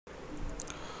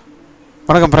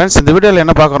வணக்கம் ஃப்ரெண்ட்ஸ், இந்த வீடியோவில்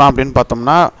என்ன பார்க்குறோம் அப்படின்னு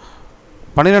பார்த்தோம்னா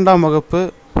 12ஆம் வகுப்பு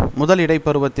முதல்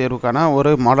இடைப்பருவ தேர்வுக்கான ஒரு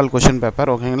மாடல் கொஷின் பேப்பர்.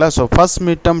 ஓகேங்களா? So first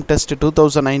mid term test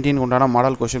 2019 உண்டான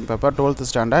model question paper 12th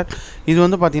standard. இது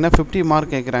வந்து பார்த்தீங்கன்னா 50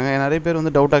 மார்க் கேட்குறாங்க. நிறைய பேர்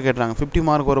வந்து டவுட்டாக கேட்டுறாங்க, 50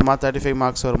 மார்க் வருமா, 35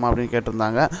 மார்க்ஸ் வருமா அப்படின்னு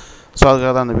கேட்டிருந்தாங்க. ஸோ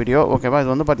அதுக்காக தான் அந்த வீடியோ. ஓகேவா?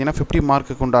 இது வந்து பார்த்தீங்கன்னா 50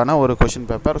 மார்க்குக்கு உண்டான ஒரு question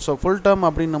paper. So full term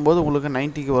அப்படின்னும் போது உங்களுக்கு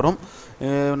 90க்கு வரும்.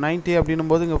 90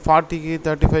 அப்படின்னும் போது இங்கே 40க்கு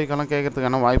 35கெல்லாம்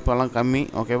கேட்கறதுக்கான வாய்ப்பெல்லாம் கம்மி.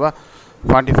 ஓகேவா?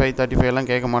 45 35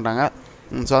 கேட்க மாட்டாங்க.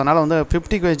 ஸோ அதனால் வந்து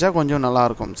 50க்கு வச்சா கொஞ்சம்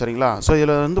நல்லாயிருக்கும். சரிங்களா? ஸோ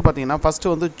இதில் வந்து பார்த்திங்கன்னா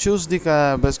ஃபஸ்ட்டு வந்து சூஸ் தி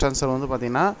பெஸ்ட் ஆன்சர் வந்து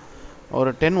பார்த்திங்கன்னா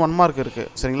ஒரு 10 1 மார்க் இருக்குது.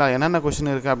 சரிங்களா? என்னென்ன கொஷின்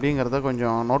இருக்குது அப்படிங்கிறத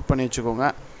கொஞ்சம் நோட் பண்ணி வச்சுக்கோங்க.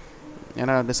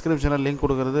 ஏன்னா டிஸ்கிரிப்ஷனில் லிங்க்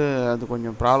கொடுக்குறது அது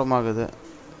கொஞ்சம் ப்ராப்ளம் ஆகுது.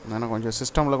 ஏன்னா கொஞ்சம்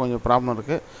சிஸ்டமில் கொஞ்சம் ப்ராப்ளம்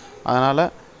இருக்குது. அதனால்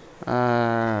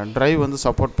ட்ரைவ் வந்து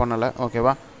சப்போர்ட் பண்ணலை.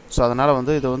 ஓகேவா? ஸோ அதனால்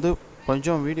வந்து இதை வந்து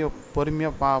கொஞ்சம் வீடியோ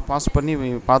பொறுமையாக பாஸ் பண்ணி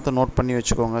பார்த்து நோட் பண்ணி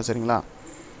வச்சுக்கோங்க. சரிங்களா?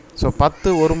 ஸோ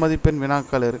 10 ஒரு மதிப்பெண்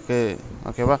வினாக்கள் இருக்குது.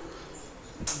 ஓகேவா?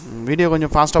 வீடியோ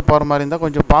கொஞ்சம் ஃபாஸ்ட்டாக போகிற மாதிரி இருந்தால்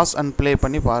கொஞ்சம் பாஸ் அண்ட் ப்ளே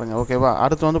பண்ணி பாருங்கள். ஓகேவா?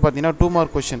 அடுத்து வந்து பார்த்தீங்கன்னா 2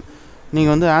 மார்க் கொஷின்.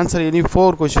 நீங்கள் வந்து ஆன்சர் எனி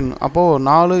 4 கொஷின். அப்போது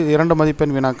 4 2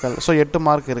 மதிப்பெண் வினாக்கள். ஸோ 8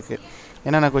 மார்க் இருக்குது.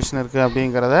 என்னென்ன கொஷின் இருக்குது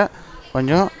அப்படிங்கிறத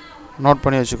கொஞ்சம் நோட்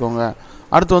பண்ணி வச்சுக்கோங்க.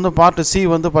 அடுத்து வந்து பார்ட் சி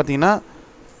வந்து பார்த்தீங்கன்னா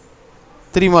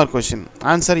 3 mark question.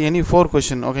 Answer any 4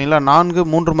 question. ஓகேங்களா? 4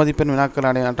 3 மதிப்பெண் வினாக்கள்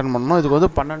அட்டன் பண்ணணும். இதுக்கு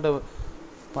வந்து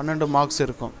 12 மார்க்ஸ்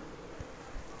இருக்கும்.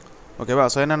 ஓகேவா?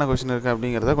 ஸோ என்னென்ன கொஷின் இருக்குது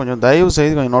அப்படிங்கிறத கொஞ்சம் தயவு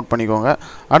செய்து கொஞ்சம் நோட் பண்ணிக்கோங்க.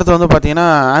 அடுத்து வந்து பார்த்தீங்கன்னா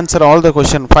answer all the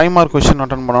question 5 mark question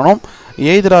attend பண்ணணும்.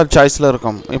 எய்தர் ஆர் சாய்ஸில்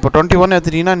இருக்கும். இப்போ 21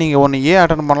 எடுத்துட்டிங்கன்னா நீங்கள் ஒன்று ஏ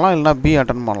அட்டன் பண்ணலாம், இல்லைனா பி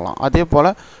அட்டன் பண்ணலாம். அதே போல்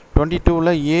 22ல்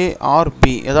ஏ ஆர்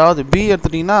பி, ஏதாவது பி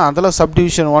எடுத்துட்டிங்கன்னா அதில்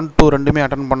சப்டிவிஷன் 1 2 ரெண்டுமே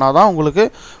அட்டன் பண்ணால் தான் உங்களுக்கு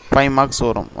 5 மார்க்ஸ்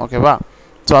வரும். ஓகேவா?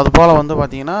 ஸோ அது போல் வந்து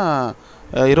பார்த்தீங்கன்னா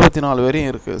 24 வரையும்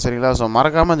இருக்குது. சரிங்களா? ஸோ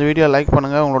மறக்காமல் இந்த வீடியோ லைக்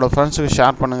பண்ணுங்கள், உங்களோட ஃப்ரெண்ட்ஸுக்கு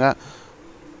ஷேர் பண்ணுங்கள்.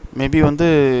 மேபி வந்து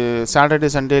சாட்டர்டே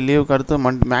சண்டே லீவுக்கு அடுத்து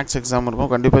மேக்ஸ் எக்ஸாம் இருக்கும்.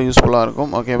 கண்டிப்பாக யூஸ்ஃபுல்லாக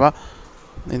இருக்கும். ஓகேவா?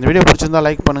 இந்த வீடியோ பிடிச்சிருந்தால்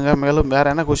லைக் பண்ணுங்கள். மேலும்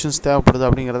வேறு என்ன கொஷின்ஸ் தேவைப்படுது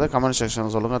அப்படிங்கிறத கமெண்ட்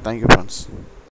செக்ஷனில் சொல்லுங்கள். Thank you friends.